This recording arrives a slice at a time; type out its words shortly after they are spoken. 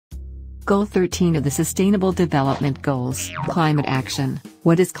Goal 13 of the Sustainable Development Goals, Climate Action.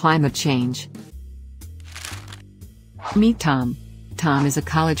 What is climate change? Meet Tom. Tom is a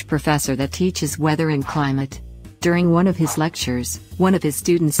college professor that teaches weather and climate. During one of his lectures, one of his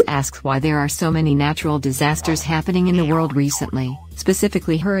students asks why there are so many natural disasters happening in the world recently,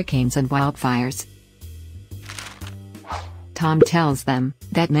 specifically hurricanes and wildfires. Tom tells them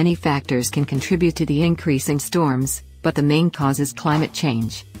that many factors can contribute to the increase in storms, but the main cause is climate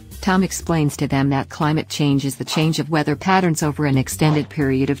change. Tom explains to them that climate change is the change of weather patterns over an extended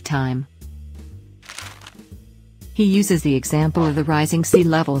period of time. He uses the example of the rising sea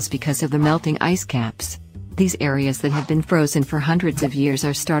levels because of the melting ice caps. These areas that have been frozen for hundreds of years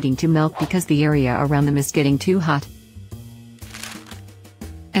are starting to melt because the area around them is getting too hot.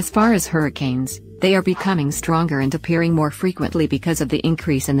 As far as hurricanes, they are becoming stronger and appearing more frequently because of the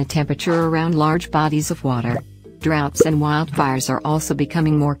increase in the temperature around large bodies of water. Droughts and wildfires are also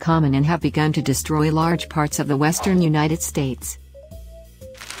becoming more common and have begun to destroy large parts of the western United States.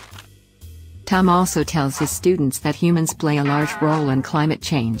 Tom also tells his students that humans play a large role in climate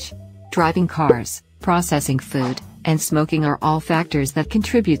change. Driving cars, processing food, and smoking are all factors that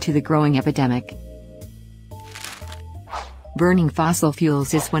contribute to the growing epidemic. Burning fossil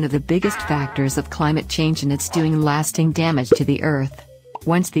fuels is one of the biggest factors of climate change, and it's doing lasting damage to the Earth.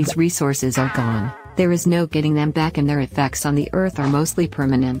 Once these resources are gone, there is no getting them back, and their effects on the Earth are mostly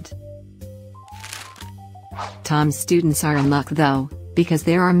permanent. Tom's students are in luck though, because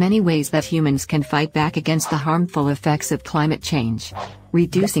there are many ways that humans can fight back against the harmful effects of climate change.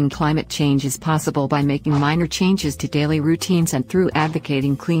 Reducing climate change is possible by making minor changes to daily routines and through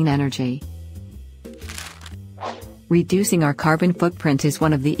advocating clean energy. Reducing our carbon footprint is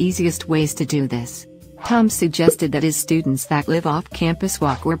one of the easiest ways to do this. Tom suggested that his students that live off campus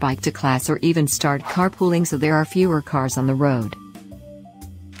walk or bike to class, or even start carpooling so there are fewer cars on the road.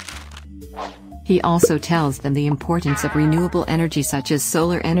 He also tells them the importance of renewable energy such as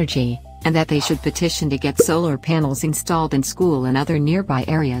solar energy, and that they should petition to get solar panels installed in school and other nearby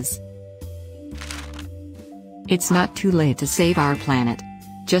areas. It's not too late to save our planet.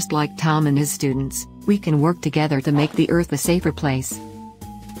 Just like Tom and his students, we can work together to make the Earth a safer place.